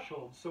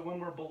threshold. So when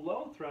we're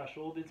below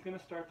threshold, it's going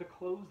to start to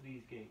close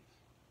these gates.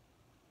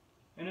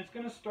 And it's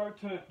going to start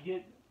to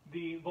get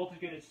the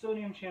voltage-gated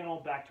sodium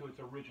channel back to its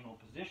original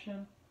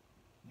position.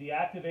 The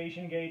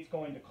activation gate's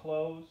going to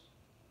close.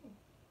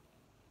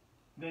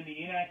 Then the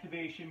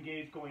inactivation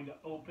gate's going to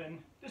open.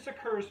 This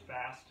occurs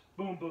fast.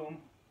 Boom, boom.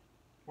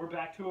 We're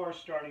back to our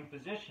starting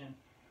position.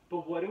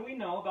 But what do we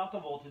know about the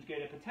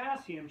voltage-gated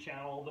potassium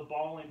channel, the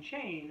ball and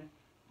chain?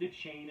 The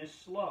chain is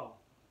slow.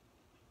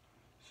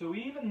 So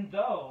even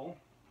though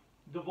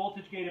the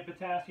voltage-gated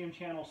potassium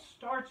channel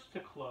starts to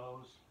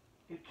close,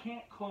 it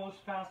can't close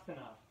fast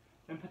enough.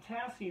 And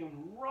potassium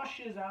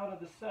rushes out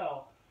of the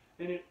cell,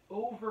 and it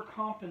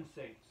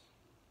overcompensates.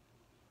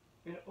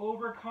 It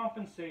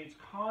overcompensates,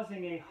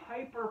 causing a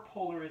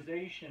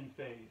hyperpolarization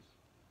phase.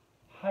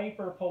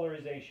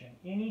 Hyperpolarization.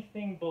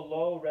 Anything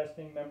below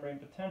resting membrane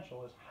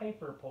potential is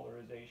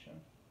hyperpolarization.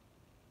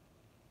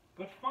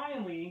 But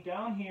finally,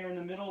 down here in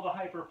the middle of the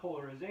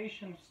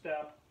hyperpolarization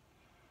step,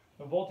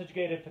 the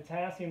voltage-gated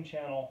potassium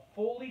channel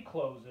fully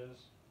closes,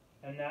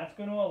 and that's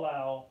going to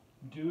allow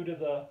due to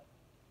the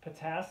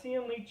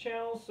potassium leak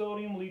channels,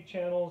 sodium leak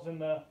channels,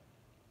 and the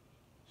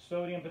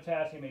sodium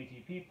potassium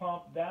ATP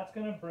pump. That's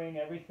going to bring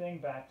everything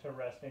back to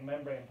resting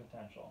membrane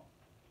potential.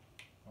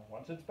 And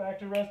once it's back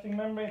to resting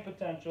membrane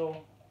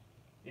potential,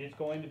 it's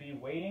going to be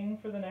waiting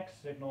for the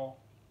next signal.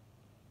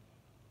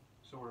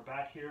 So we're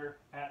back here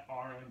at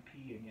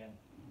RMP again.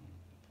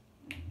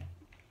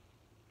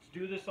 Let's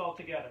do this all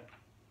together.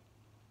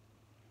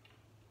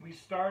 We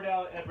start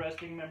out at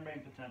resting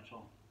membrane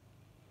potential.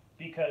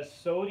 Because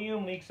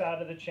sodium leaks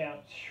out of the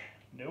channel.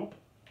 Nope.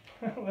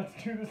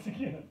 Let's do this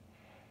again.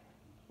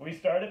 We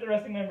start at the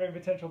resting membrane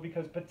potential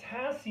because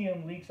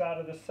potassium leaks out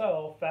of the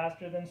cell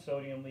faster than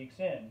sodium leaks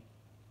in.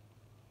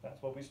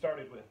 That's what we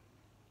started with.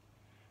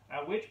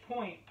 At which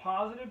point,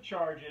 positive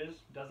charges,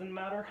 doesn't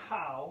matter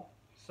how,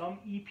 some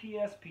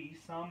EPSP,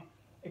 some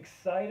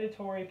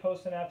excitatory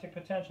postsynaptic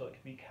potential, it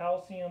could be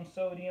calcium,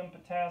 sodium,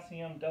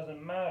 potassium,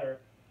 doesn't matter.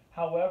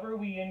 However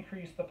we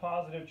increase the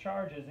positive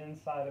charges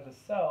inside of a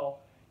cell,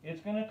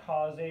 it's going to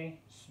cause a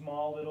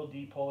small little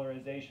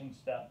depolarization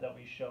step that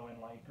we show in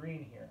light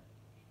green here.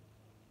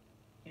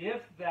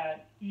 If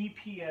that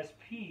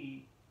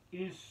EPSP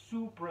is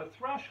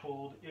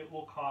suprathreshold, it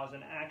will cause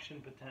an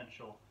action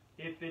potential.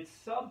 If it's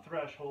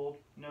subthreshold,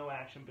 no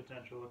action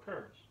potential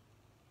occurs.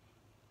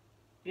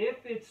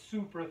 If it's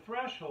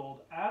suprathreshold,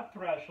 at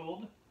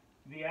threshold,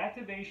 the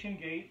activation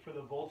gate for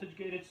the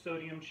voltage-gated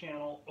sodium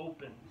channel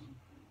opens,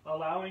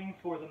 allowing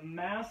for the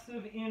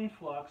massive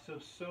influx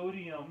of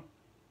sodium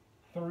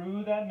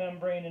through that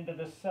membrane into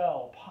the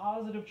cell.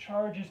 Positive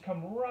charges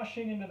come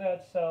rushing into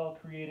that cell,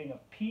 creating a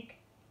peak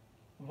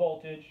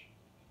voltage.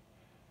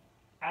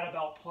 At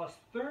about plus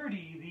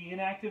 30, the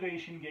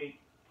inactivation gate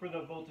for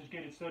the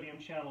voltage-gated sodium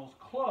channels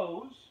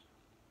close,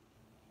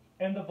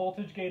 and the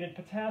voltage-gated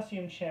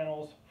potassium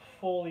channels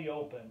fully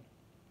open,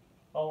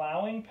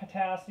 allowing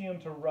potassium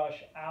to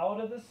rush out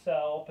of the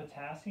cell,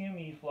 potassium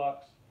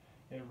efflux.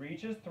 It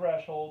reaches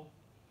threshold.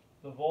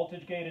 The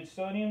voltage-gated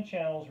sodium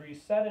channels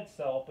reset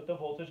itself, but the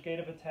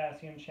voltage-gated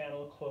potassium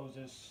channel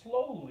closes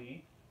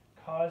slowly,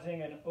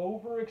 causing an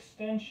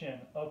overextension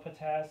of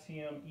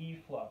potassium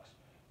efflux,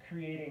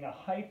 creating a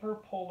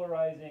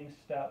hyperpolarizing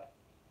step.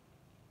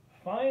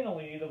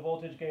 Finally, the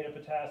voltage-gated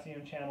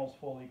potassium channels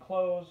fully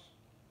close.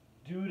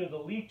 Due to the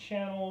leak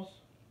channels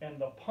and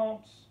the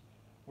pumps,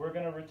 we're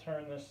going to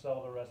return this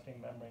cell to resting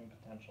membrane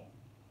potential.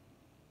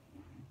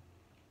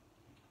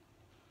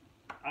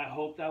 I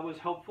hope that was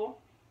helpful.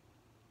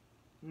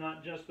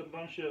 Not just a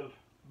bunch of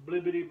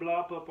blibbity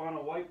blop up on a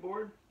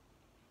whiteboard.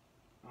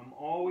 I'm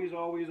always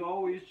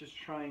just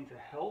trying to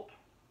help.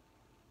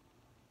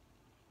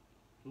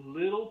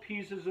 Little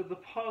pieces of the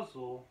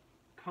puzzle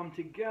come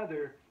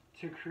together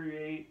to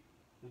create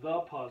the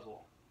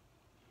puzzle.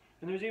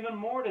 And there's even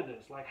more to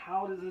this, like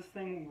how does this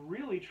thing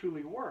really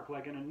truly work,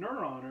 like in a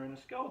neuron or in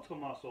a skeletal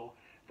muscle?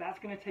 That's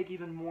going to take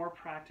even more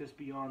practice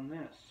beyond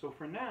this. So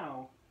for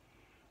now,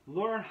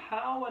 learn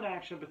how an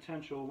action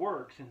potential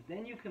works, and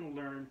then you can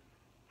learn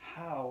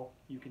how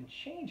you can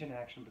change an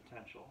action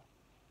potential,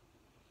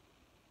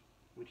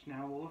 which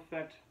now will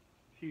affect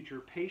future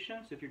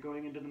patients if you're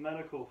going into the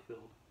medical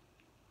field,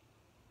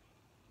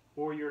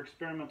 or your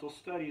experimental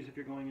studies if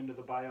you're going into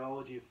the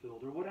biology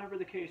field, or whatever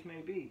the case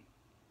may be.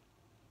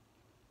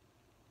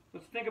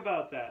 Let's think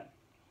about that.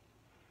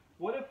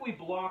 What if we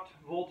blocked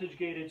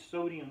voltage-gated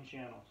sodium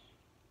channels?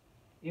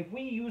 If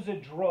we use a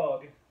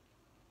drug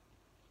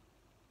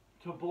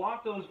to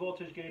block those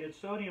voltage-gated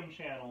sodium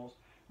channels,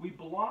 we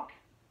block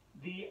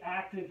the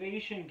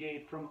activation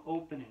gate from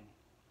opening.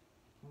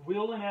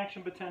 Will an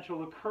action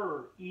potential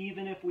occur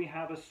even if we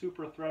have a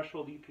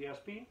suprathreshold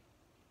EPSP?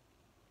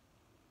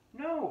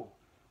 No.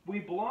 We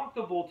block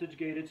the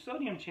voltage-gated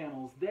sodium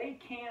channels. They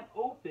can't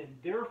open.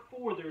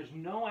 Therefore, there's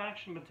no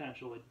action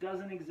potential. It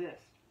doesn't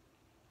exist.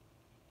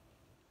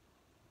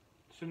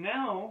 So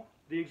now,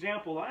 the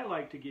example I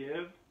like to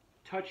give,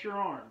 touch your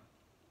arm.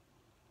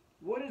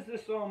 What does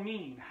this all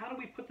mean? How do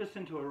we put this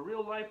into a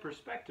real-life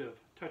perspective?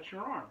 Touch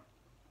your arm.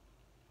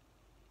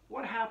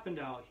 What happened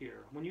out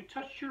here? When you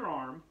touched your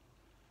arm,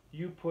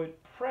 you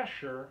put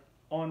pressure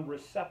on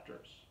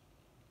receptors.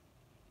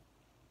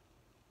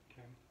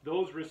 Okay.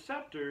 Those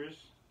receptors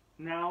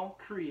now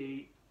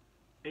create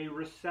a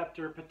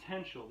receptor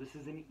potential. This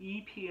is an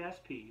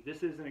EPSP.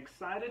 This is an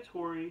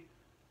excitatory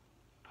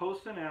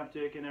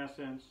postsynaptic, in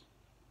essence,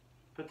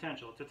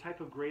 potential. It's a type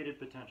of graded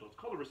potential. It's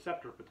called a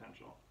receptor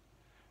potential,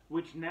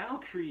 which now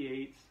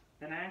creates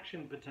an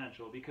action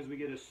potential because we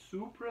get a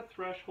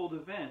suprathreshold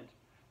event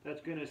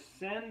that's going to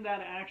send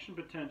that action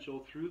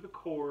potential through the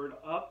cord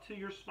up to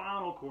your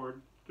spinal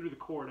cord, through the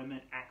cord, I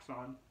meant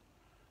axon,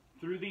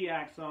 through the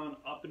axon,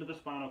 up into the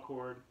spinal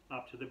cord,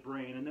 up to the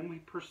brain, and then we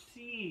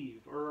perceive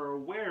or are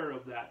aware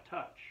of that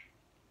touch.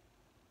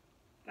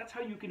 That's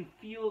how you can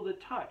feel the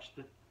touch.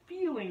 The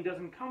feeling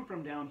doesn't come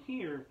from down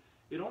here.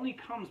 It only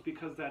comes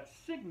because that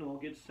signal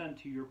gets sent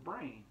to your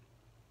brain.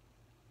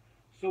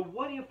 So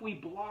what if we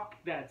block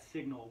that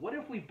signal? What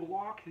if we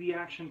block the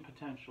action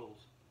potentials?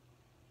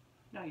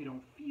 Now you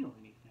don't feel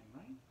anything,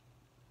 right?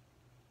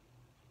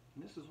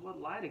 And This is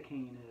what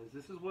lidocaine is.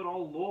 This is what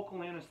all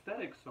local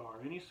anesthetics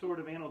are. Any sort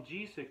of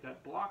analgesic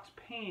that blocks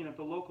pain at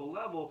the local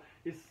level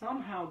is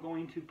somehow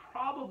going to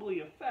probably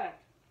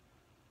affect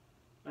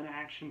an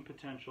action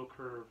potential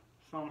curve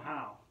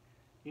somehow.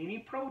 Any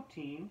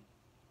protein,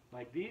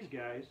 like these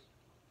guys,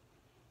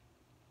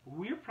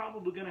 we're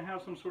probably going to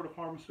have some sort of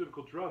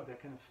pharmaceutical drug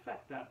that can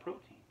affect that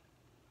protein,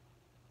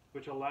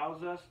 which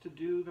allows us to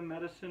do the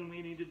medicine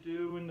we need to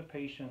do in the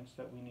patients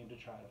that we need to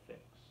try to fix.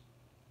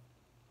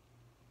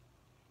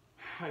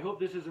 I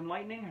hope this is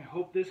enlightening. I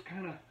hope this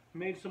kind of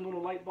made some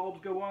little light bulbs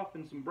go off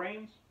in some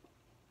brains.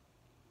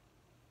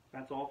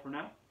 That's all for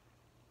now.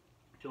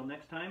 Until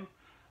next time,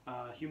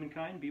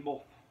 humankind, be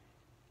bold.